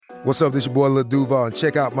What's up, this your boy Lil Duval, and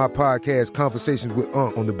check out my podcast, Conversations with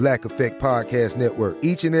Unc, on the Black Effect Podcast Network.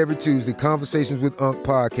 Each and every Tuesday, Conversations with Unc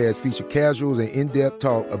podcast feature casuals and in-depth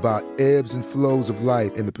talk about ebbs and flows of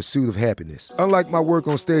life and the pursuit of happiness. Unlike my work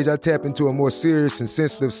on stage, I tap into a more serious and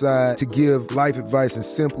sensitive side to give life advice and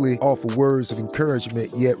simply offer words of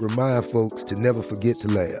encouragement, yet remind folks to never forget to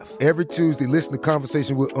laugh. Every Tuesday, listen to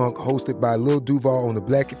Conversations with Unc, hosted by Lil Duval on the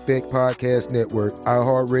Black Effect Podcast Network,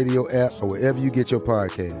 iHeartRadio app, or wherever you get your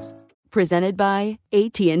podcasts. Presented by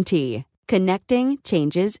AT&T. Connecting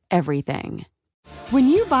changes everything. When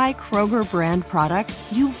you buy Kroger brand products,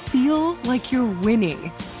 you feel like you're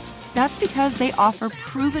winning. That's because they offer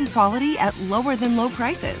proven quality at lower than low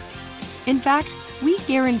prices. In fact, we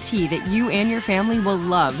guarantee that you and your family will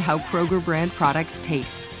love how Kroger brand products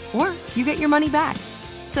taste, or you get your money back.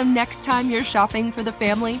 So next time you're shopping for the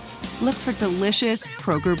family, look for delicious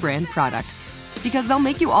Kroger brand products, because they'll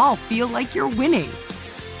make you all feel like you're winning.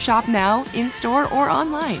 Shop now, in-store, or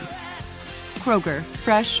online. Kroger,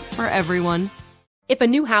 fresh for everyone. If a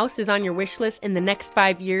new house is on your wish list in the next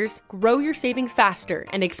 5 years, grow your savings faster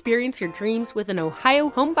and experience your dreams with an Ohio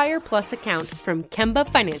Homebuyer Plus account from Kemba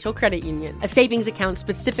Financial Credit Union. A savings account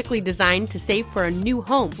specifically designed to save for a new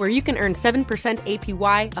home, where you can earn 7%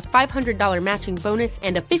 APY, a $500 matching bonus,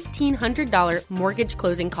 and a $1,500 mortgage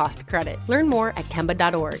closing cost credit. Learn more at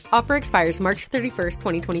Kemba.org. Offer expires March 31st,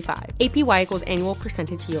 2025. APY equals annual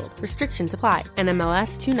percentage yield. Restrictions apply.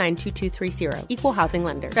 NMLS 292230. Equal housing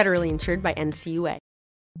lender. Federally insured by NCUA.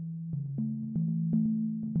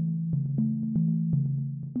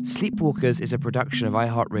 Sleepwalkers is a production of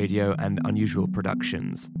iHeartRadio and Unusual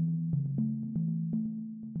Productions.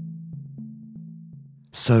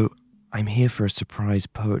 So, I'm here for a surprise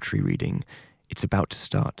poetry reading. It's about to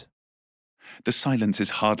start. The silence is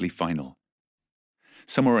hardly final.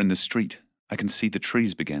 Somewhere in the street, I can see the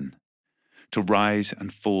trees begin to rise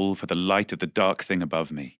and fall for the light of the dark thing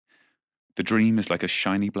above me. The dream is like a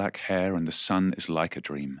shiny black hair, and the sun is like a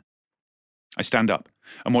dream. I stand up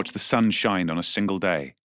and watch the sun shine on a single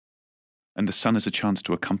day. And the sun is a chance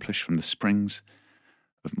to accomplish from the springs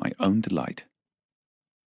of my own delight.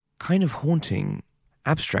 Kind of haunting.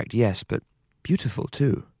 Abstract, yes, but beautiful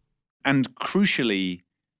too. And crucially,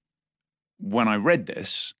 when I read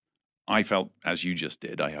this, I felt, as you just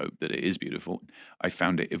did, I hope that it is beautiful. I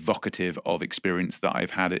found it evocative of experience that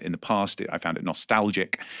I've had it in the past. I found it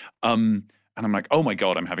nostalgic. And I'm like, oh my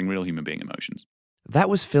God, I'm having real human being emotions. That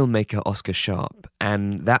was filmmaker Oscar Sharp,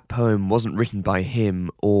 and that poem wasn't written by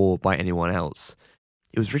him or by anyone else.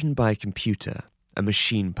 It was written by a computer, a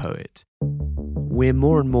machine poet. We're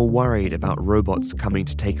more and more worried about robots coming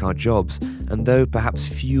to take our jobs, and though perhaps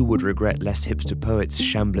few would regret less hipster poets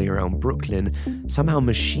shambling around Brooklyn, somehow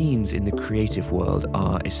machines in the creative world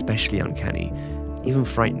are especially uncanny, even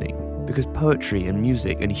frightening, because poetry and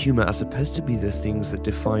music and humour are supposed to be the things that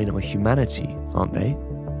define our humanity, aren't they?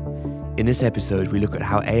 In this episode, we look at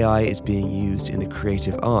how AI is being used in the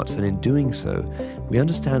creative arts, and in doing so, we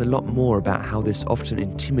understand a lot more about how this often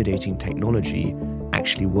intimidating technology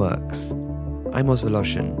actually works. I'm Oz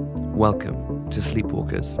Voloshin. Welcome to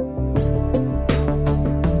Sleepwalkers.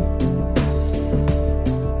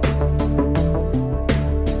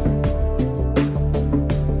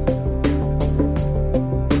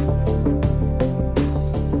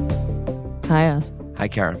 Hi, Oz. Hi,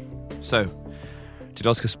 Karen. So, did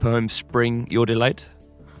Oscar's poem spring your delight?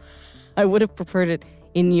 I would have preferred it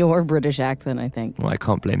in your British accent, I think. Well, I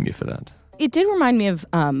can't blame you for that. It did remind me of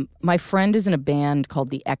my friend is in a band called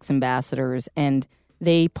the X Ambassadors, and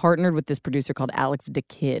they partnered with this producer called Alex da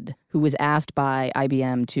Kid, who was asked by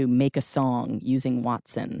IBM to make a song using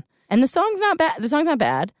Watson. And the song's not bad. The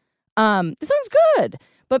song's good.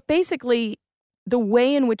 But basically, the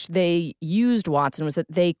way in which they used Watson was that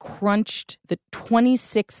they crunched the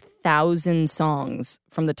 26,000 songs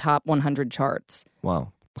from the top 100 charts.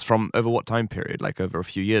 Wow. From over what time period? Like over a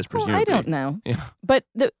few years, presumably? Well, I don't know. Yeah. But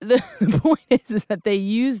the point is that they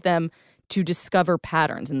use them to discover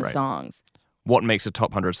patterns in the songs. What makes a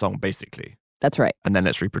top 100 song, basically. That's right. And then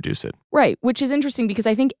let's reproduce it. Right, which is interesting because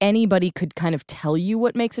I think anybody could kind of tell you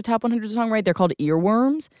what makes a top 100 song, right? They're called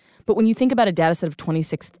earworms. But when you think about a data set of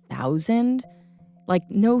 26,000... like,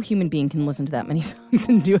 no human being can listen to that many songs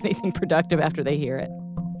and do anything productive after they hear it.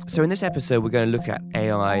 So in this episode, we're going to look at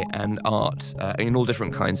AI and art in all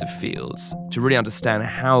different kinds of fields to really understand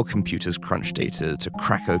how computers crunch data to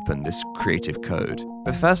crack open this creative code.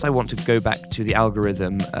 But first, I want to go back to the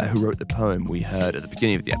algorithm who wrote the poem we heard at the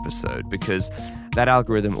beginning of the episode, because that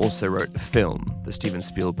algorithm also wrote the film, the Steven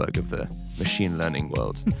Spielberg of the machine learning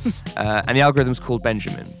world. And the algorithm's called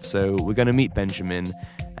Benjamin. So we're going to meet Benjamin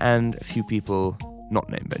and a few people not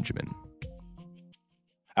named Benjamin.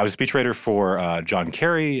 I was a speechwriter for John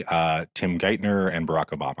Kerry, Tim Geithner, and Barack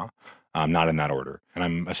Obama. Not in that order. And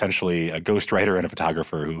I'm essentially a ghostwriter and a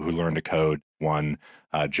photographer who learned to code one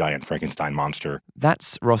giant Frankenstein monster.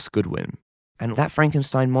 That's Ross Goodwin. And that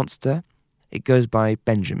Frankenstein monster, it goes by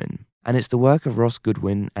Benjamin. And it's the work of Ross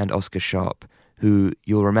Goodwin and Oscar Sharp, who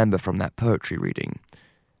you'll remember from that poetry reading.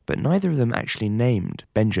 But neither of them actually named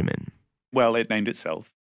Benjamin. Well, it named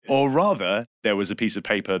itself. Or rather, there was a piece of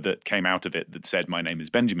paper that came out of it that said, "My name is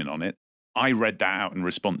Benjamin" on it. I read that out in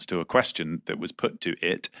response to a question that was put to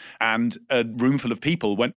it, and a room full of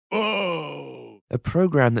people went, "Oh!" A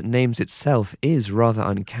program that names itself is rather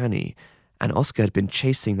uncanny, and Oscar had been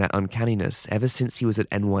chasing that uncanniness ever since he was at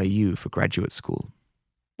NYU for graduate school.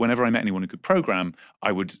 Whenever I met anyone who could program,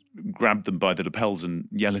 I would grab them by the lapels and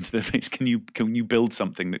yell into their face, can you build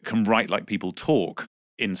something that can write like people talk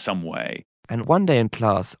in some way? And one day in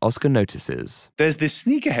class, Oscar notices there's this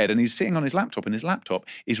sneakerhead and he's sitting on his laptop and his laptop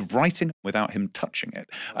is writing without him touching it.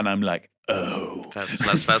 And I'm like, oh.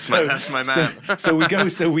 That's my man. So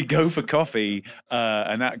we go for coffee,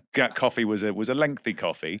 and that coffee was a lengthy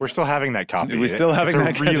coffee. We're still having that coffee. We're still having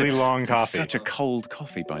it's a really long coffee. It's such a cold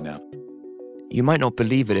coffee by now. You might not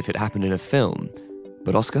believe it if it happened in a film,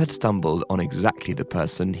 but Oscar had stumbled on exactly the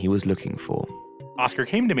person he was looking for. Oscar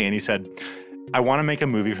came to me and he said, I want to make a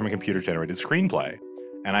movie from a computer-generated screenplay.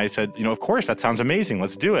 And I said, of course, that sounds amazing.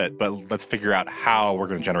 Let's do it. But let's figure out how we're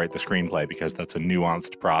going to generate the screenplay, because that's a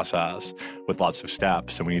nuanced process with lots of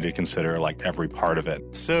steps. And we need to consider every part of it.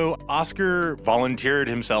 So Oscar volunteered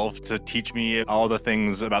himself to teach me all the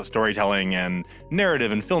things about storytelling and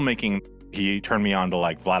narrative and filmmaking. He turned me on to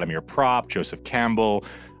Vladimir Propp, Joseph Campbell,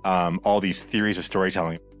 all these theories of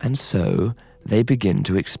storytelling. And so they begin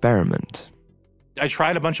to experiment. I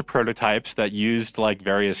tried a bunch of prototypes that used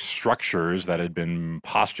various structures that had been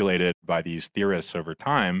postulated by these theorists over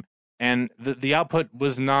time, and the output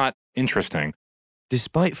was not interesting.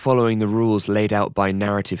 Despite following the rules laid out by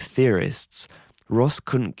narrative theorists, Ross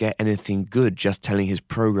couldn't get anything good just telling his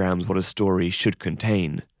programs what a story should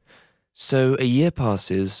contain. So a year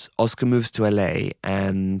passes, Oscar moves to LA,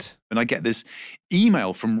 and I get this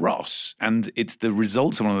email from Ross, and it's the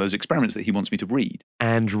results of one of those experiments that he wants me to read.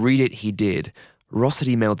 And read it he did. Ross had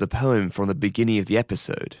emailed the poem from the beginning of the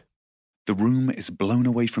episode. The room is blown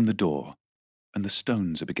away from the door, and the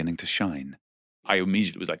stones are beginning to shine. I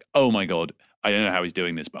immediately was like, oh my God, I don't know how he's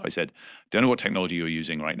doing this, but I said, don't know what technology you're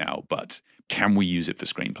using right now, but can we use it for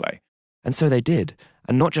screenplay? And so they did.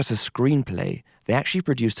 And not just a screenplay, they actually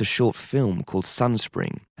produced a short film called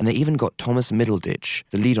Sunspring, and they even got Thomas Middleditch,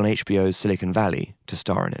 the lead on HBO's Silicon Valley, to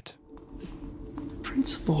star in it.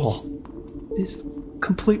 Principle is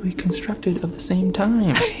completely constructed of the same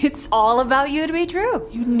time. It's all about you to be true.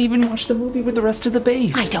 You didn't even watch the movie with the rest of the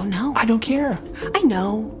base. I don't know. I don't care. I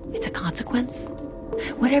know. It's a consequence.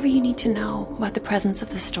 Whatever you need to know about the presence of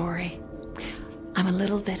the story. I'm a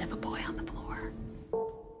little bit of a boy on the floor.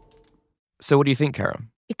 So what do you think, Kara?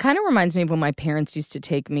 It kind of reminds me of when my parents used to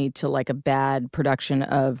take me to a bad production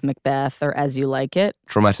of Macbeth or As You Like It.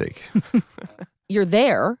 Traumatic. You're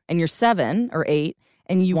there and you're 7 or 8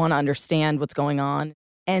 and you want to understand what's going on.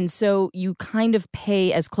 And so you kind of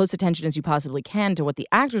pay as close attention as you possibly can to what the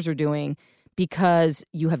actors are doing, because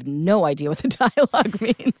you have no idea what the dialogue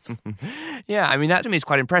means. Yeah, I mean, that to me is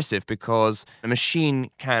quite impressive, because a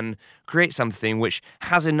machine can create something which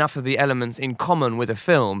has enough of the elements in common with a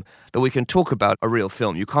film that we can talk about a real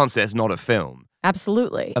film. You can't say it's not a film.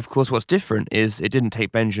 Absolutely. Of course, what's different is it didn't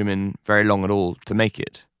take Benjamin very long at all to make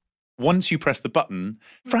it. Once you press the button,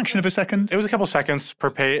 fraction of a second? It was a couple seconds per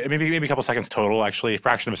page, maybe a couple seconds total, actually, a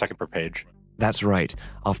fraction of a second per page. That's right.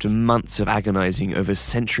 After months of agonizing over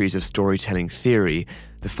centuries of storytelling theory,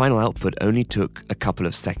 the final output only took a couple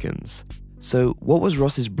of seconds. So what was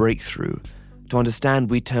Ross's breakthrough? To understand,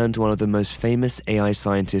 we turn to one of the most famous AI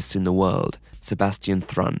scientists in the world, Sebastian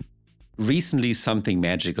Thrun. Recently, something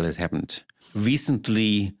magical has happened.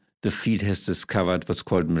 Recently, the field has discovered what's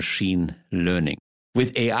called machine learning.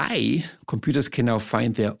 With AI, computers can now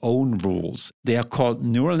find their own rules. They are called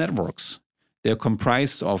neural networks. They're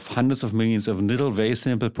comprised of hundreds of millions of little, very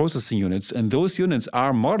simple processing units, and those units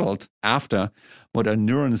are modeled after what our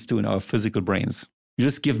neurons do in our physical brains. You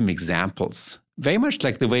just give them examples. Very much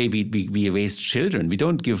like the way we raise children. We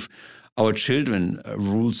don't give our children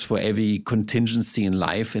rules for every contingency in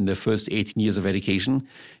life in the first 18 years of education.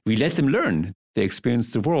 We let them learn. They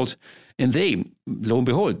experience the world, and they, lo and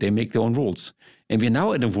behold, they make their own rules. And we're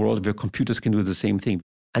now in a world where computers can do the same thing.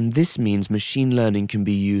 And this means machine learning can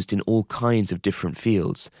be used in all kinds of different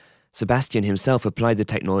fields. Sebastian himself applied the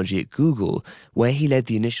technology at Google, where he led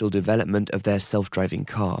the initial development of their self-driving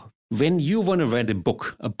car. When you want to write a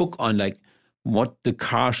book on what the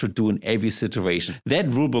car should do in every situation. That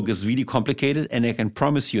rulebook is really complicated, and I can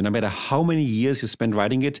promise you, no matter how many years you spend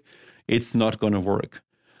writing it, it's not going to work.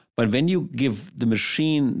 But when you give the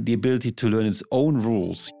machine the ability to learn its own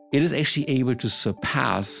rules, it is actually able to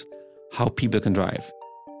surpass how people can drive.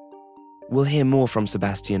 We'll hear more from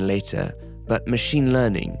Sebastian later, but machine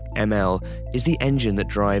learning, ML, is the engine that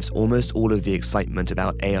drives almost all of the excitement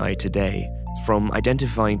about AI today, from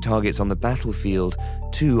identifying targets on the battlefield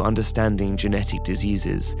to understanding genetic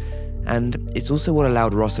diseases. And it's also what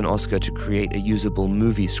allowed Ross and Oscar to create a usable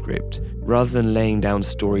movie script. Rather than laying down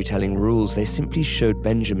storytelling rules, they simply showed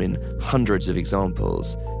Benjamin hundreds of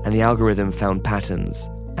examples, and the algorithm found patterns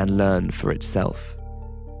and learned for itself.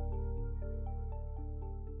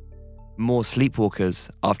 More Sleepwalkers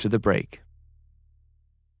after the break.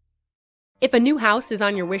 If a new house is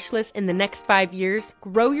on your wish list in the next 5 years,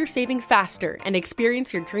 grow your savings faster and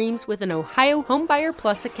experience your dreams with an Ohio Homebuyer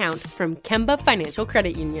Plus account from Kemba Financial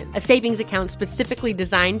Credit Union. A savings account specifically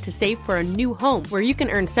designed to save for a new home, where you can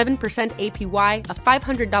earn 7% APY, a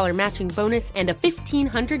 $500 matching bonus, and a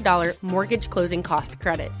 $1,500 mortgage closing cost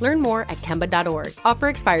credit. Learn more at Kemba.org. Offer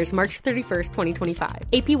expires March 31st, 2025.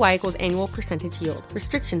 APY equals annual percentage yield.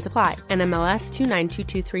 Restrictions apply. NMLS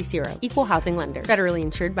 292230. Equal housing lender. Federally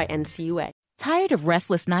insured by NCUA. Tired of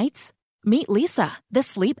restless nights? Meet Leesa, the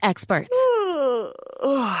sleep experts.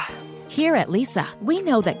 Here at Leesa, we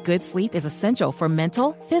know that good sleep is essential for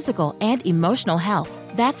mental, physical, and emotional health.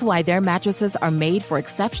 That's why their mattresses are made for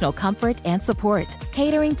exceptional comfort and support,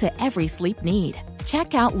 catering to every sleep need.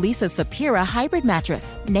 Check out Leesa's Sapira Hybrid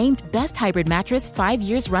Mattress, named Best Hybrid Mattress 5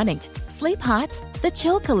 years running. Sleep hot? The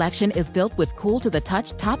Chill Collection is built with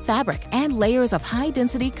cool-to-the-touch top fabric and layers of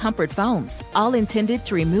high-density comfort foams, all intended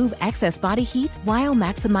to remove excess body heat while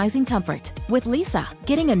maximizing comfort. With Leesa,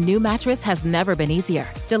 getting a new mattress has never been easier.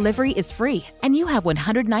 Delivery is free, and you have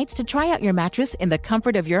 100 nights to try out your mattress in the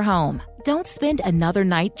comfort of your home. Don't spend another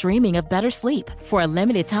night dreaming of better sleep. For a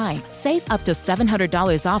limited time, save up to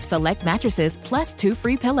 $700 off select mattresses plus 2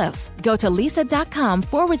 free pillows. Go to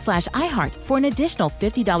leesa.com/iHeart for an additional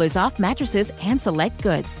 $50 off mattresses and select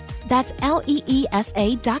goods. That's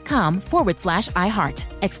LEESA.com/iHeart.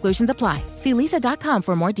 Exclusions apply. See leesa.com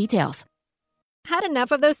for more details. Had enough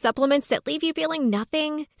of those supplements that leave you feeling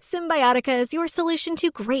nothing? Symbiotica is your solution to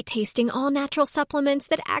great-tasting, all-natural supplements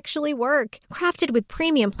that actually work. Crafted with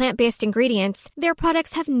premium plant-based ingredients, their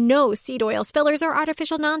products have no seed oils, fillers, or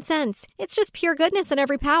artificial nonsense. It's just pure goodness in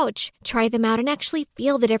every pouch. Try them out and actually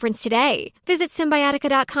feel the difference today. Visit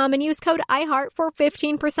Symbiotica.com and use code IHEART for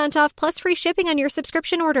 15% off plus free shipping on your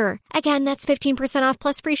subscription order. Again, that's 15% off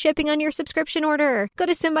plus free shipping on your subscription order. Go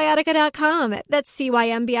to Symbiotica.com. That's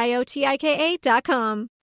CYMBIOTIKA.com.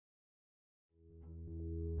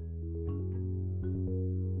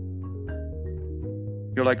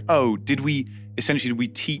 You're like, oh, did we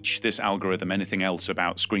teach this algorithm anything else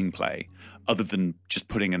about screenplay other than just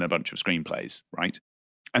putting in a bunch of screenplays, right?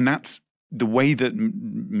 And that's the way that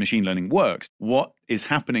machine learning works. What is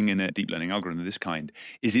happening in a deep learning algorithm of this kind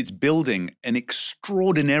is it's building an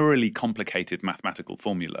extraordinarily complicated mathematical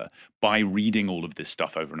formula by reading all of this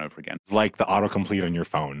stuff over and over again. Like the autocomplete on your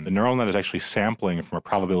phone. The neural net is actually sampling from a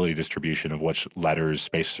probability distribution of which letters,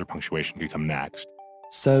 spaces, or punctuation could come next.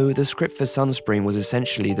 So the script for Sunspring was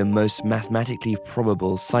essentially the most mathematically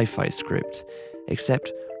probable sci-fi script, except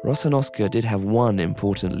Ross and Oscar did have one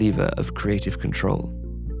important lever of creative control.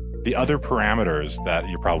 The other parameters that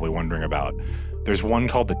you're probably wondering about, there's one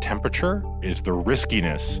called the temperature, is the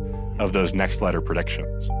riskiness of those next letter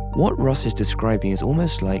predictions. What Ross is describing is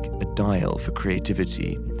almost like a dial for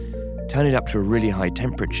creativity. Turn it up to a really high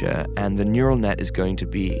temperature and the neural net is going to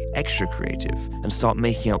be extra creative and start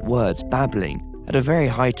making up words, babbling at a very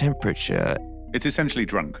high temperature. It's essentially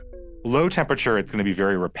drunk. Low temperature, it's going to be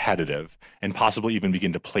very repetitive and possibly even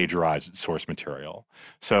begin to plagiarize its source material.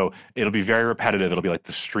 So it'll be very repetitive. It'll be like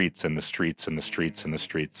the streets and the streets and the streets and the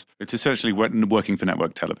streets. It's essentially working for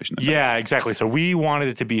network television. Yeah, exactly. So we wanted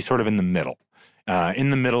it to be sort of in the middle. In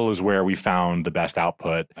the middle is where we found the best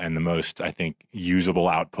output and the most, I think, usable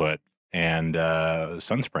output. And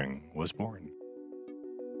Sunspring was born.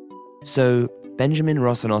 So Benjamin,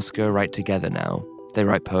 Ross, and Oscar write together now. They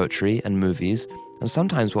write poetry and movies, and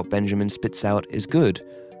sometimes what Benjamin spits out is good.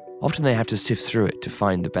 Often they have to sift through it to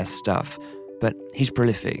find the best stuff, but he's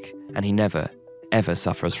prolific, and he never, ever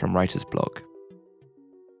suffers from writer's block.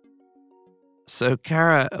 So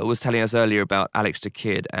Kara was telling us earlier about Alex da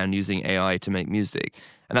Kid and using AI to make music,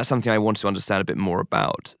 and that's something I wanted to understand a bit more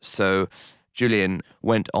about. So Julian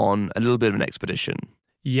went on a little bit of an expedition.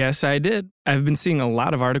 Yes, I did. I've been seeing a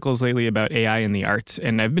lot of articles lately about AI in the arts,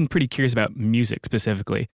 and I've been pretty curious about music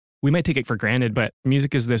specifically. We might take it for granted, but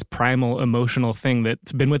music is this primal emotional thing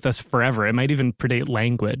that's been with us forever. It might even predate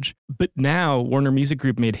language. But now, Warner Music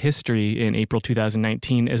Group made history in April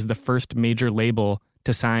 2019 as the first major label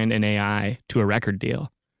to sign an AI to a record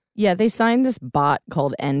deal. Yeah, they signed this bot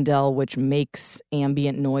called Endel, which makes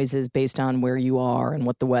ambient noises based on where you are and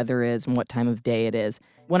what the weather is and what time of day it is.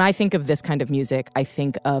 When I think of this kind of music, I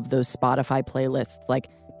think of those Spotify playlists like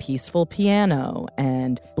Peaceful Piano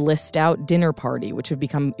and Blissed Out Dinner Party, which have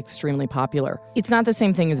become extremely popular. It's not the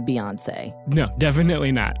same thing as Beyoncé. No,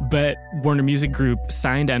 definitely not. But Warner Music Group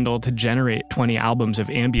signed Endel to generate 20 albums of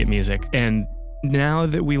ambient music. And now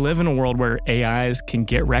that we live in a world where AIs can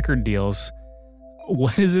get record deals,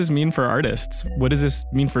 what does this mean for artists? What does this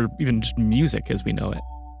mean for even just music as we know it?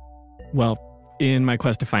 Well, in my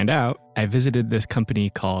quest to find out, I visited this company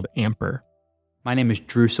called Amper. My name is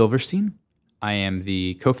Drew Silverstein. I am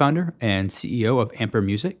the co-founder and CEO of Amper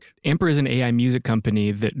Music. Amper is an AI music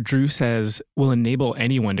company that Drew says will enable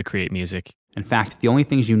anyone to create music. In fact, the only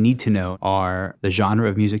things you need to know are the genre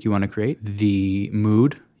of music you want to create, the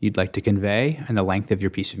mood you'd like to convey, and the length of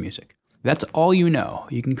your piece of music. That's all you know.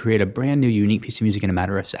 You can create a brand new, unique piece of music in a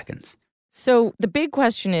matter of seconds. So the big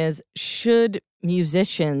question is, should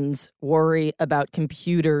musicians worry about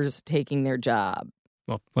computers taking their job?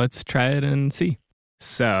 Well, let's try it and see.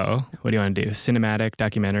 So, what do you want to do? Cinematic,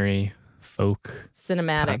 documentary, folk?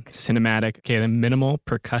 Cinematic. Cinematic. Okay, then minimal,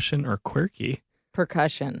 percussion, or quirky?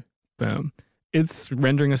 Percussion. Boom. It's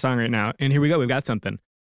rendering a song right now. And here we go. We've got something.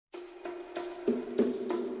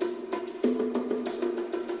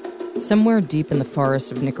 Somewhere deep in the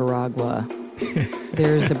forest of Nicaragua,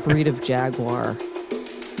 there's a breed of jaguar.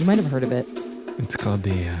 You might have heard of it. It's called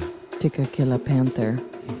the Tikakila panther.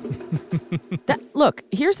 Look,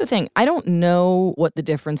 here's the thing. I don't know what the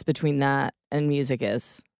difference between that and music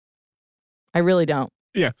is. I really don't.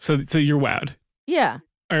 Yeah, so you're wowed. Yeah.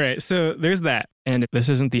 All right, so there's that. And this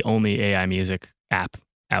isn't the only AI music app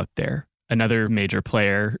out there. Another major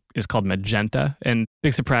player is called Magenta. And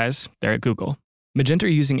big surprise, they're at Google. Magenta are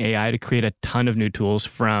using AI to create a ton of new tools,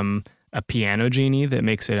 from a piano genie that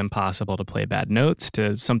makes it impossible to play bad notes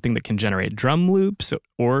to something that can generate drum loops,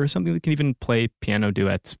 or something that can even play piano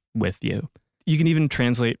duets with you. You can even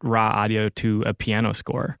translate raw audio to a piano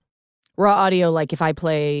score. Raw audio, like if I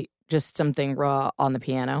play just something raw on the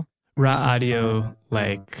piano? Raw audio,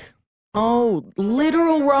 like... Oh,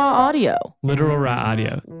 literal raw audio. Literal raw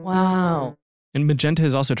audio. Wow. And Magenta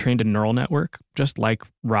has also trained a neural network, just like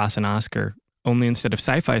Ross and Oscar. Only instead of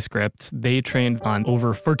sci-fi scripts, they trained on over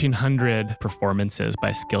 1,400 performances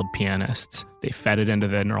by skilled pianists. They fed it into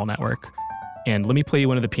the neural network. And let me play you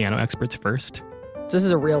one of the piano experts first. So this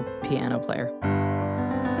is a real piano player.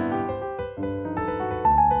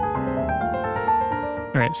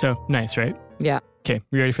 All right, so nice, right? Yeah. Okay,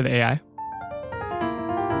 you ready for the AI?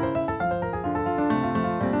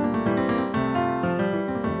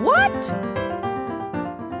 What?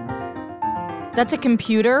 That's a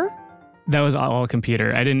computer? That was all a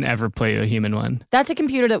computer. I didn't ever play a human one. That's a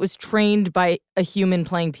computer that was trained by a human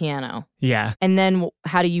playing piano. Yeah. And then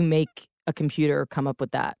how do you make a computer come up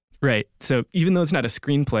with that? Right. So even though it's not a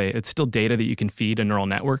screenplay, it's still data that you can feed a neural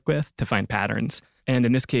network with to find patterns. And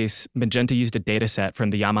in this case, Magenta used a data set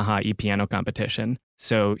from the Yamaha e-piano competition.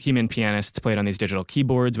 So human pianists played on these digital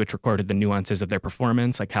keyboards, which recorded the nuances of their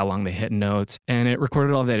performance, like how long they hit notes. And it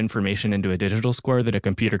recorded all of that information into a digital score that a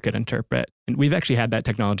computer could interpret. And we've actually had that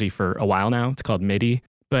technology for a while now. It's called MIDI.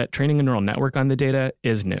 But training a neural network on the data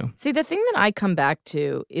is new. See, the thing that I come back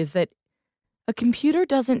to is that a computer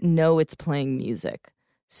doesn't know it's playing music.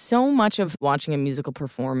 So much of watching a musical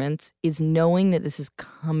performance is knowing that this is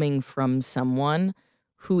coming from someone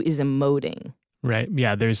who is emoting. Right.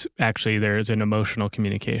 Yeah, there's an emotional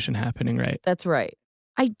communication happening, right? That's right.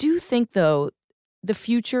 I do think, though, the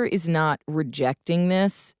future is not rejecting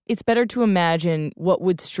this. It's better to imagine what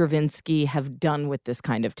would Stravinsky have done with this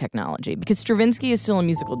kind of technology, because Stravinsky is still a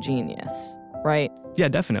musical genius, right? Yeah,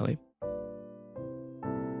 definitely.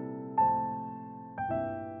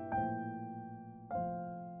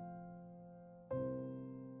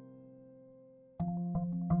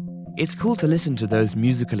 It's cool to listen to those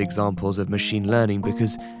musical examples of machine learning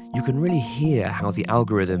because you can really hear how the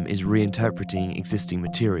algorithm is reinterpreting existing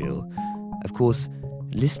material. Of course,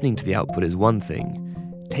 listening to the output is one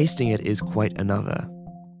thing, tasting it is quite another.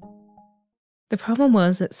 The problem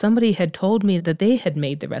was that somebody had told me that they had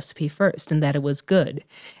made the recipe first and that it was good.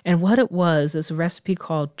 And what it was is a recipe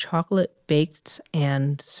called chocolate baked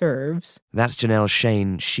and serves. That's Janelle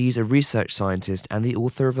Shane. She's a research scientist and the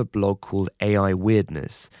author of a blog called AI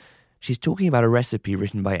Weirdness. She's talking about a recipe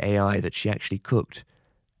written by AI that she actually cooked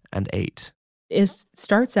and ate. It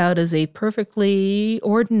starts out as a perfectly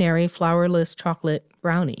ordinary flourless chocolate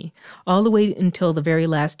brownie, all the way until the very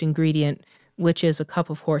last ingredient, which is a cup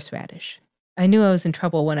of horseradish. I knew I was in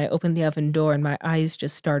trouble when I opened the oven door and my eyes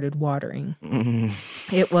just started watering.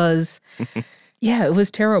 It was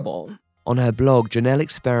terrible. On her blog, Janelle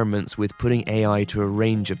experiments with putting AI to a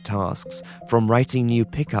range of tasks, from writing new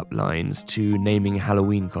pickup lines to naming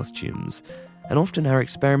Halloween costumes. And often her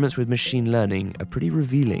experiments with machine learning are pretty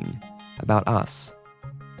revealing about us.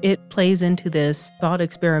 It plays into this thought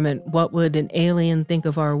experiment, what would an alien think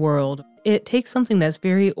of our world? It takes something that's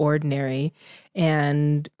very ordinary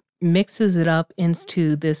and mixes it up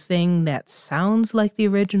into this thing that sounds like the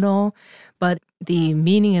original, but the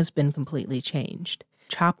meaning has been completely changed.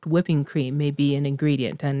 Chopped whipping cream may be an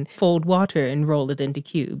ingredient, and fold water and roll it into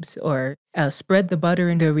cubes, or spread the butter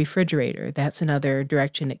in the refrigerator. That's another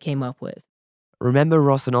direction it came up with. Remember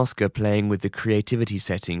Ross and Oscar playing with the creativity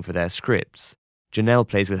setting for their scripts? Janelle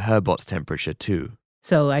plays with her bot's temperature too.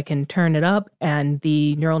 So I can turn it up, and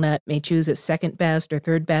the neural net may choose its second best or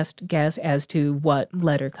third best guess as to what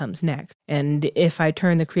letter comes next. And if I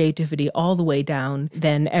turn the creativity all the way down,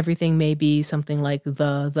 then everything may be something like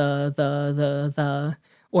the,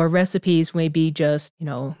 or recipes may be just,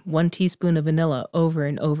 1 teaspoon of vanilla over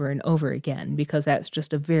and over and over again, because that's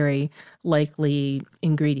just a very likely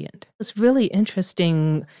ingredient. It's really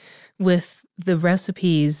interesting with the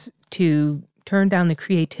recipes to turn down the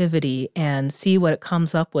creativity and see what it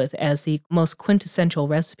comes up with as the most quintessential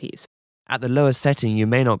recipes. At the lower setting, you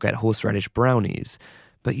may not get horseradish brownies,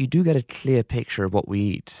 but you do get a clear picture of what we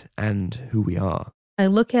eat and who we are. I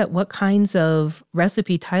look at what kinds of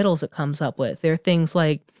recipe titles it comes up with. There are things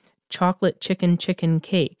like chocolate chicken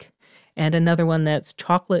cake, and another one that's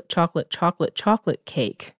chocolate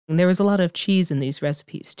cake. And there was a lot of cheese in these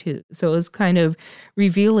recipes too. So it was kind of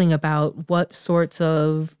revealing about what sorts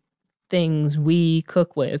of things we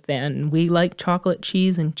cook with, and we like chocolate,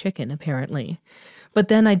 cheese, and chicken, apparently. But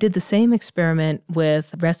then I did the same experiment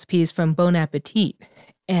with recipes from Bon Appetit,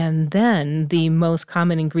 and then the most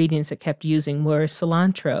common ingredients it kept using were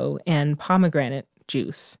cilantro and pomegranate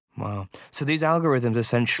juice. Wow. So these algorithms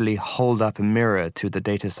essentially hold up a mirror to the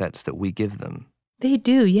data sets that we give them. They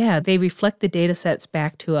do, yeah. They reflect the data sets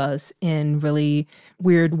back to us in really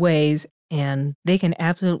weird ways. And they can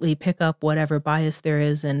absolutely pick up whatever bias there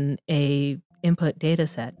is in a input data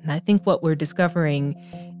set. And I think what we're discovering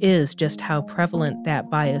is just how prevalent that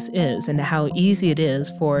bias is and how easy it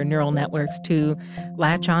is for neural networks to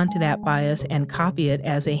latch onto that bias and copy it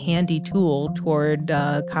as a handy tool toward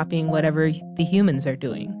copying whatever the humans are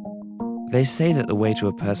doing. They say that the way to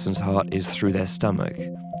a person's heart is through their stomach.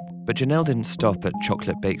 But Janelle didn't stop at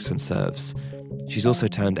chocolate bakes and serves. She's also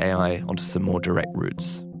turned AI onto some more direct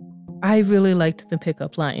routes. I really liked the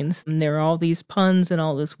pickup lines. And there are all these puns and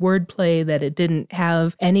all this wordplay that it didn't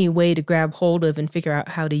have any way to grab hold of and figure out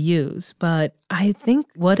how to use. But I think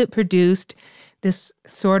what it produced, this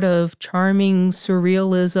sort of charming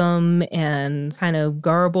surrealism and kind of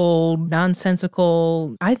garbled,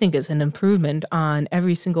 nonsensical, I think it's an improvement on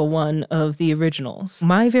every single one of the originals.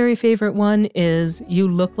 My very favorite one is, "You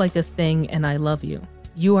look like a thing and I love you.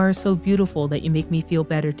 You are so beautiful that you make me feel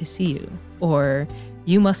better to see you." Or,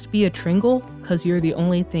 "You must be a Tringle because you're the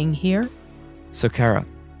only thing here." So Kara,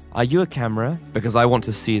 are you a camera? Because I want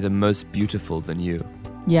to see the most beautiful than you.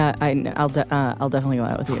 Yeah, I'll definitely go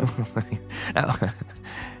out with you.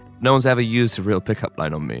 No one's ever used a real pickup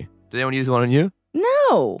line on me. Did anyone use one on you?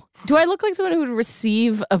 No. Do I look like someone who would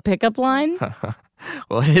receive a pickup line?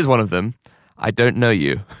 Well, here's one of them. I don't know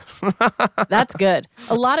you. That's good.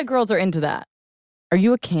 A lot of girls are into that. Are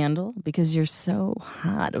you a candle? Because you're so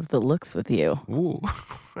hot of the looks with you. Ooh.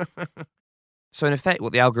 So in effect,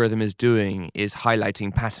 what the algorithm is doing is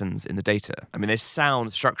highlighting patterns in the data. I mean, they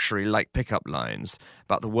sound structurally like pickup lines,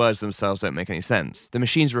 but the words themselves don't make any sense. The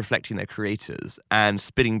machine's reflecting their creators and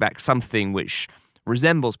spitting back something which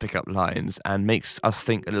resembles pickup lines and makes us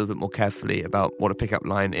think a little bit more carefully about what a pickup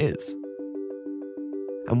line is.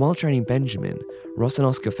 And while training Benjamin, Ross and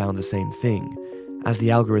Oscar found the same thing. As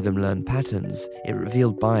the algorithm learned patterns, it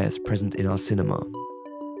revealed bias present in our cinema.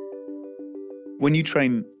 When you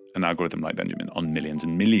train an algorithm like Benjamin on millions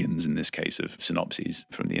and millions, in this case, of synopses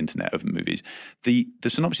from the internet of movies, the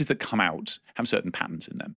synopses that come out have certain patterns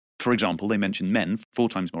in them. For example, they mention men 4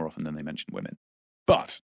 times more often than they mention women.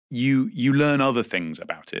 But you learn other things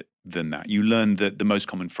about it than that. You learn that the most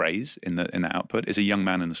common phrase in the output is a young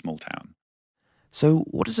man in a small town. So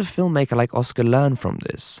what does a filmmaker like Oscar learn from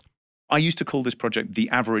this? I used to call this project the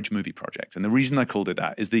average movie project. And the reason I called it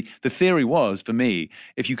that is the theory was, for me,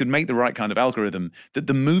 if you could make the right kind of algorithm, that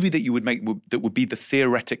the movie that you would make that would be the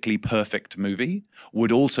theoretically perfect movie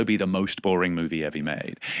would also be the most boring movie ever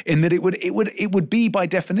made. In that it would be, by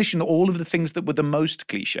definition, all of the things that were the most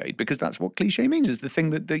cliched, because that's what cliche means, is the thing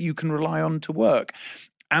that you can rely on to work.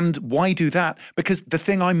 And why do that? Because the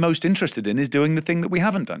thing I'm most interested in is doing the thing that we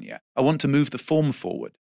haven't done yet. I want to move the form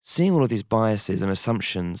forward. Seeing all of these biases and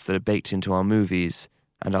assumptions that are baked into our movies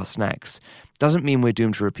and our snacks doesn't mean we're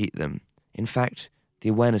doomed to repeat them. In fact, the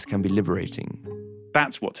awareness can be liberating.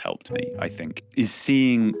 That's what's helped me, I think, is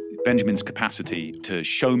seeing Benjamin's capacity to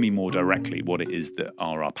show me more directly what it is that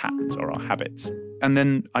are our patterns or our habits. And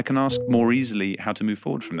then I can ask more easily how to move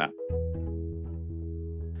forward from that.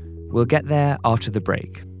 We'll get there after the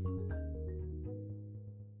break.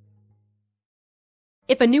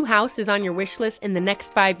 If a new house is on your wish list in the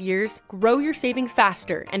next 5 years, grow your savings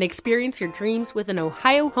faster and experience your dreams with an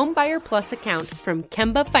Ohio Homebuyer Plus account from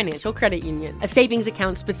Kemba Financial Credit Union. A savings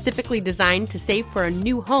account specifically designed to save for a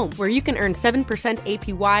new home, where you can earn 7%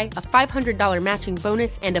 APY, a $500 matching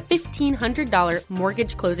bonus, and a $1,500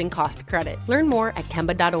 mortgage closing cost credit. Learn more at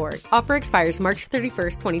Kemba.org. Offer expires March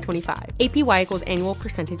 31st, 2025. APY equals annual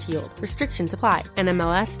percentage yield. Restrictions apply.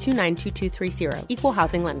 NMLS 292230. Equal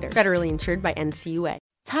housing lender. Federally insured by NCUA.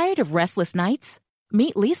 Tired of restless nights?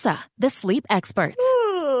 Meet Leesa, the sleep experts.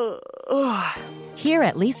 Here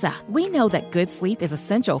at Leesa, we know that good sleep is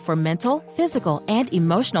essential for mental, physical, and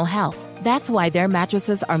emotional health. That's why their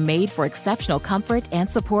mattresses are made for exceptional comfort and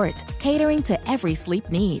support, catering to every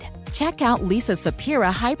sleep need. Check out Leesa's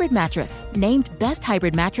Sapira Hybrid Mattress, named Best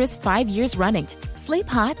Hybrid Mattress 5 years running. Sleep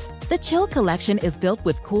hot? The Chill Collection is built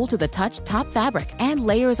with cool-to-the-touch top fabric and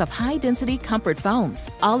layers of high-density comfort foams,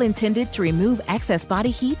 all intended to remove excess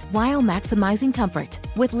body heat while maximizing comfort.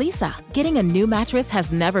 With Leesa, getting a new mattress has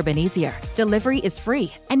never been easier. Delivery is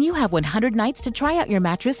free, and you have 100 nights to try out your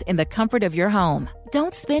mattress in the comfort of your home.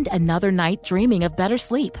 Don't spend another night dreaming of better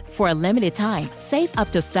sleep. For a limited time, save up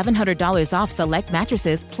to $700 off select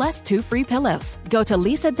mattresses plus 2 free pillows. Go to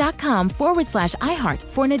leesa.com/iHeart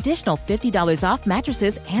for an additional $50 off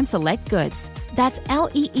mattresses and select goods. That's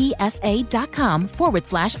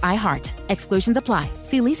LEESA.com/iHeart. Exclusions apply.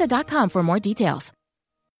 See leesa.com for more details.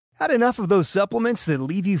 Had enough of those supplements that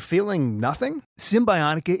leave you feeling nothing?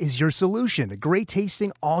 Symbiotica is your solution to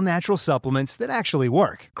great-tasting, all-natural supplements that actually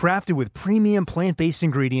work. Crafted with premium plant-based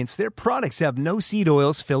ingredients, their products have no seed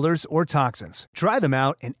oils, fillers, or toxins. Try them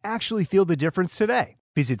out and actually feel the difference today.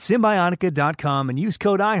 Visit Symbiotica.com and use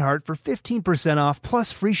code IHEART for 15% off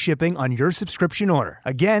plus free shipping on your subscription order.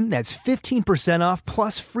 Again, that's 15% off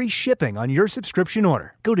plus free shipping on your subscription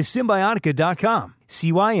order. Go to Symbiotica.com,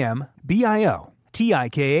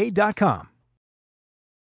 CYMBIOTIKA.com.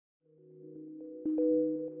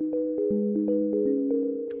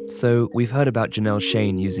 So we've heard about Janelle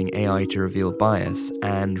Shane using AI to reveal bias,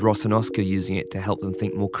 and Ross and Oscar using it to help them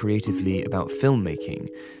think more creatively about filmmaking,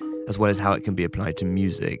 as well as how it can be applied to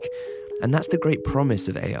music. And that's the great promise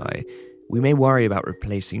of AI. We may worry about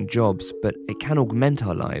replacing jobs, but it can augment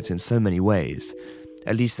our lives in so many ways.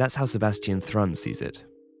 At least that's how Sebastian Thrun sees it.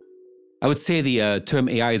 I would say the term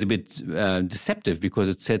AI is a bit deceptive because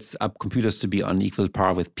it sets up computers to be on equal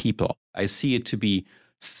par with people. I see it to be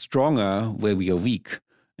stronger where we are weak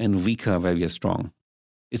and weaker where we are strong.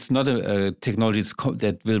 It's not a technology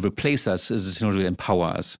that will replace us, it's a technology that will empower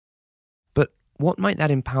us. But what might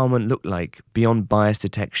that empowerment look like beyond bias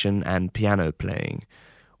detection and piano playing?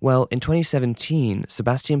 Well, in 2017,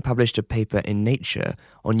 Sebastian published a paper in Nature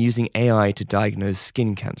on using AI to diagnose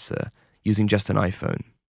skin cancer using just an iPhone.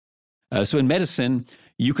 So in medicine,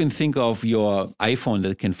 you can think of your iPhone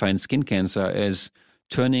that can find skin cancer as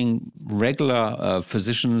turning regular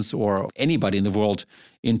physicians or anybody in the world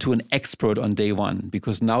into an expert on day one,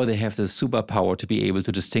 because now they have the superpower to be able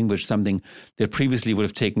to distinguish something that previously would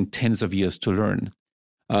have taken tens of years to learn.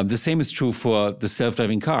 The same is true for the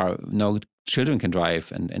self-driving car. Now children can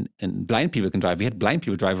drive and blind people can drive. We had blind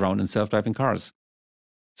people drive around in self-driving cars.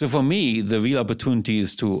 So for me, the real opportunity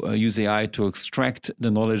is to use AI to extract the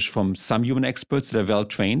knowledge from some human experts that are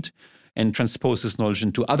well-trained and transpose this knowledge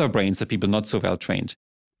into other brains that people not so well-trained.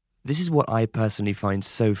 This is what I personally find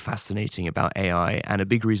so fascinating about AI, and a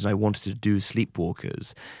big reason I wanted to do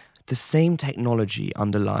Sleepwalkers. The same technology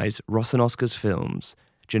underlies Ross and Oscar's films,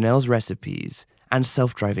 Janelle's recipes, and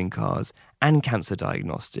self-driving cars, and cancer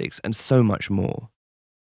diagnostics, and so much more.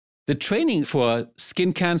 The training for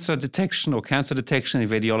skin cancer detection or cancer detection in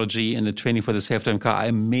radiology and the training for the self-driving car are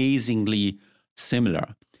amazingly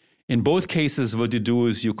similar. In both cases, what you do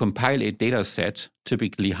is you compile a data set,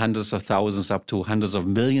 typically hundreds of thousands up to hundreds of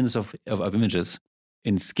millions of images,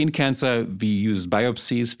 In skin cancer, we used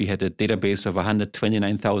biopsies. We had a database of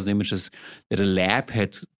 129,000 images that a lab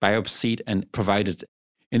had biopsied and provided.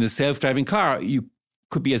 In a self-driving car, you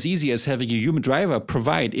could be as easy as having a human driver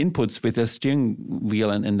provide inputs with the steering wheel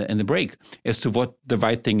and the brake as to what the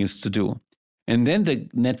right thing is to do. And then the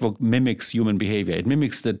network mimics human behavior. It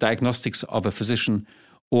mimics the diagnostics of a physician,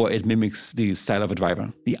 or it mimics the style of a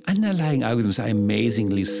driver. The underlying algorithms are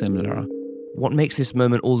amazingly similar. What makes this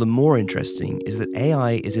moment all the more interesting is that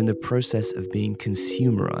AI is in the process of being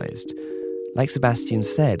consumerized. Like Sebastian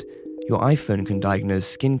said, your iPhone can diagnose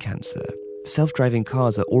skin cancer. Self-driving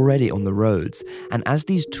cars are already on the roads, and as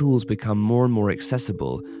these tools become more and more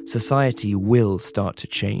accessible, society will start to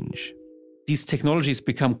change. These technologies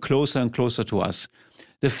become closer and closer to us.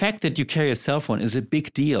 The fact that you carry a cell phone is a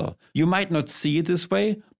big deal. You might not see it this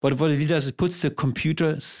way, but what it does, it puts the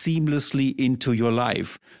computer seamlessly into your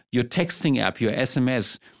life. Your texting app, your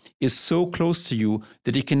SMS, is so close to you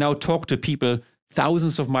that you can now talk to people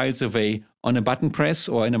thousands of miles away on a button press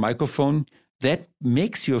or in a microphone. That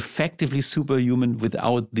makes you effectively superhuman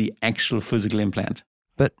without the actual physical implant.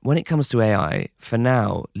 But when it comes to AI, for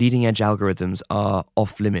now, leading-edge algorithms are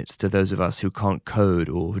off-limits to those of us who can't code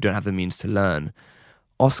or who don't have the means to learn.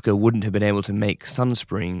 Oscar wouldn't have been able to make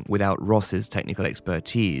Sunspring without Ross's technical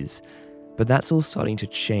expertise. But that's all starting to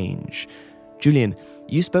change. Julian,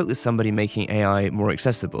 you spoke with somebody making AI more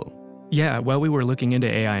accessible. Yeah, while we were looking into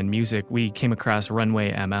AI in music, we came across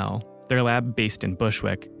Runway ML. They're a lab based in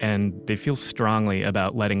Bushwick, and they feel strongly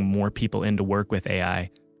about letting more people in to work with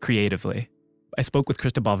AI creatively. I spoke with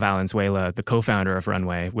Cristobal Valenzuela, the co-founder of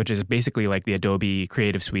Runway, which is basically like the Adobe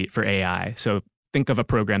Creative Suite for AI. So think of a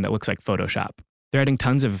program that looks like Photoshop. They're adding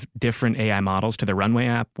tons of different AI models to the Runway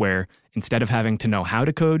app where instead of having to know how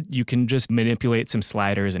to code, you can just manipulate some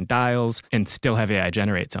sliders and dials and still have AI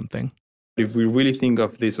generate something. If we really think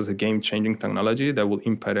of this as a game-changing technology that will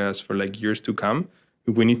impact us for years to come,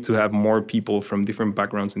 we need to have more people from different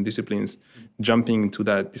backgrounds and disciplines jumping into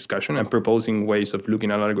that discussion and proposing ways of looking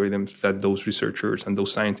at algorithms that those researchers and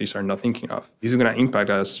those scientists are not thinking of. This is going to impact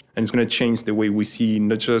us, and it's going to change the way we see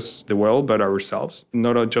not just the world, but ourselves.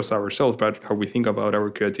 Not just ourselves, but how we think about our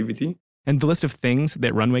creativity. And the list of things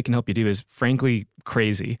that Runway can help you do is frankly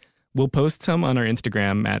crazy. We'll post some on our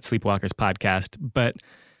Instagram at Sleepwalkers Podcast, but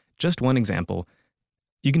just one example.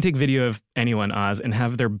 You can take video of anyone, Oz, and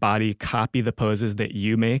have their body copy the poses that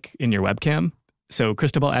you make in your webcam. So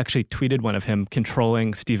Cristobal actually tweeted one of him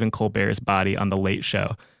controlling Stephen Colbert's body on The Late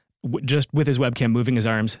Show. Just with his webcam moving his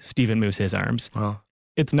arms, Stephen moves his arms. Wow.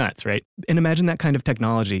 It's nuts, right? And imagine that kind of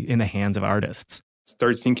technology in the hands of artists.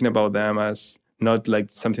 Start thinking about them as not like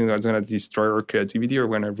something that's going to destroy our creativity or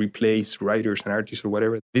going to replace writers and artists or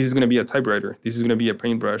whatever. This is going to be a typewriter. This is going to be a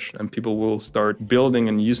paintbrush, and people will start building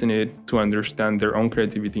and using it to understand their own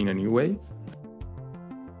creativity in a new way.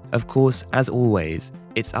 Of course, as always,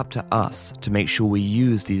 it's up to us to make sure we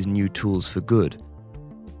use these new tools for good.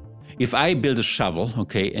 If I build a shovel,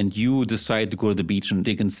 okay, and you decide to go to the beach and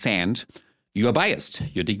dig in sand, you are biased.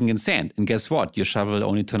 You're digging in sand. And guess what? Your shovel will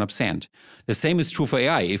only turn up sand. The same is true for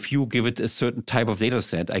AI. If you give it a certain type of data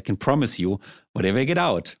set, I can promise you, whatever you get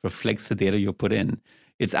out reflects the data you put in.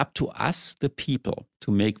 It's up to us, the people,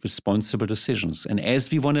 to make responsible decisions. And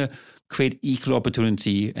as we want to create equal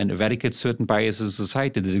opportunity and eradicate certain biases in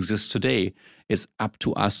society that exists today, it's up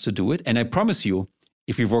to us to do it. And I promise you,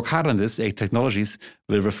 if we work hard on this, AI technologies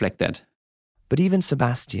will reflect that. But even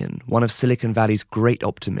Sebastian, one of Silicon Valley's great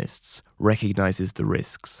optimists, recognizes the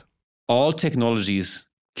risks. All technologies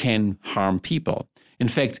can harm people. In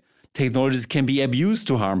fact, technologies can be abused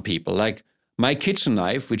to harm people. Like my kitchen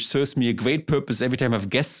knife, which serves me a great purpose every time I have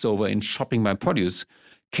guests over in shopping my produce,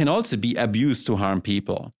 can also be abused to harm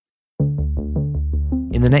people.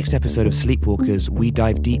 In the next episode of Sleepwalkers, we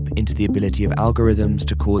dive deep into the ability of algorithms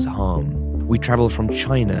to cause harm. We travel from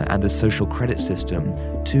China and the social credit system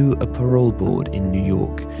to a parole board in New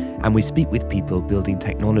York, and we speak with people building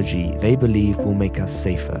technology they believe will make us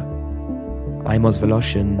safer. I'm Oz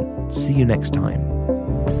Voloshin. See you next time.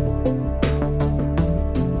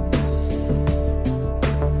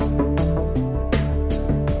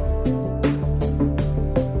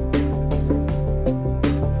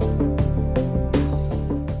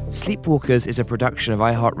 Sleepwalkers is a production of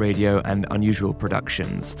iHeartRadio and Unusual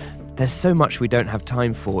Productions. There's so much we don't have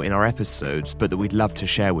time for in our episodes, but that we'd love to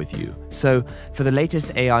share with you. So, for the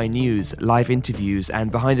latest AI news, live interviews, and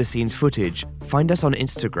behind-the-scenes footage, find us on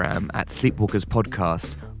Instagram at Sleepwalkers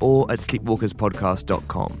Podcast or at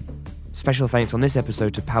sleepwalkerspodcast.com. Special thanks on this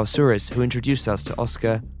episode to Pau Suris, who introduced us to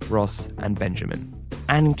Oscar, Ross, and Benjamin.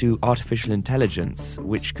 And to Artificial Intelligence,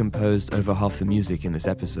 which composed over half the music in this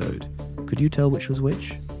episode. Could you tell which was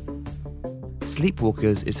which?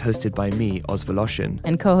 Sleepwalkers is hosted by me, Oz Voloshin.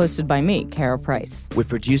 And co-hosted by me, Kara Price. We're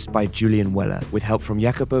produced by Julian Weller, with help from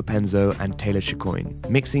Jacopo Penzo and Taylor Chicoine.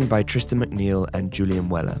 Mixing by Tristan McNeil and Julian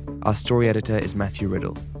Weller. Our story editor is Matthew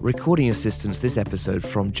Riddle. Recording assistance this episode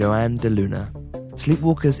from Joanne DeLuna.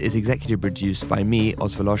 Sleepwalkers is executive produced by me,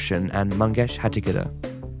 Oz Voloshin, and Mangesh Hattikudur.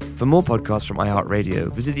 For more podcasts from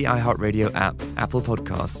iHeartRadio, visit the iHeartRadio app, Apple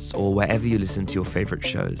Podcasts, or wherever you listen to your favorite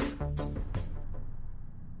shows.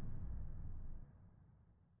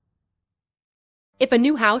 If a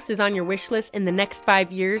new house is on your wish list in the next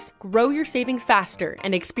 5 years, grow your savings faster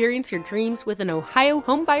and experience your dreams with an Ohio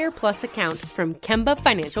Homebuyer Plus account from Kemba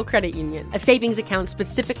Financial Credit Union. A savings account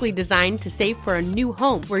specifically designed to save for a new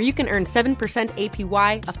home, where you can earn 7%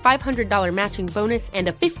 APY, a $500 matching bonus, and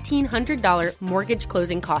a $1,500 mortgage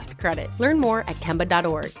closing cost credit. Learn more at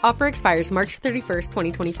Kemba.org. Offer expires March 31st,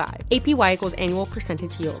 2025. APY equals annual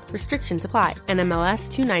percentage yield. Restrictions apply. NMLS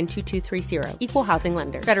 292230. Equal housing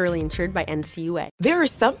lender. Federally insured by NCUA. There are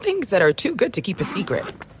some things that are too good to keep a secret.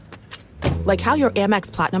 Like how your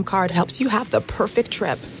Amex Platinum card helps you have the perfect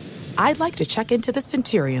trip. I'd like to check into the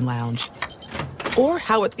Centurion Lounge. Or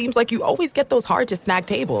how it seems like you always get those hard-to-snag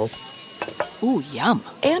tables. Ooh, yum.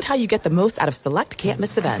 And how you get the most out of select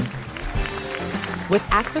can't-miss events. With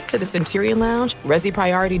access to the Centurion Lounge, Resi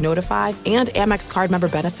Priority Notified, and Amex card member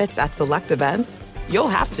benefits at select events, you'll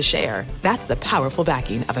have to share. That's the powerful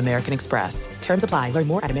backing of American Express. Terms apply. Learn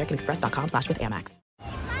more at americanexpress.com/withAmex.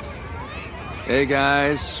 Hey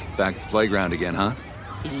guys, back at the playground again, huh?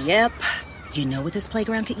 Yep. You know what this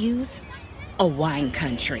playground could use? A wine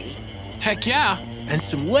country. Heck yeah, and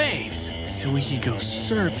some waves so we could go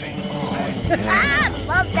surfing. Oh, yeah.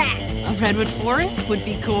 Love that. A redwood forest would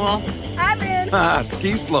be cool. I'm in.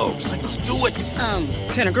 Ski slopes. Let's do it.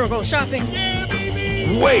 Can a girl go shopping? Yeah,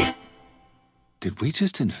 baby. Wait. Did we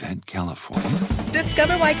just invent California?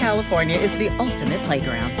 Discover why California is the ultimate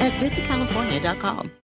playground at visitcalifornia.com.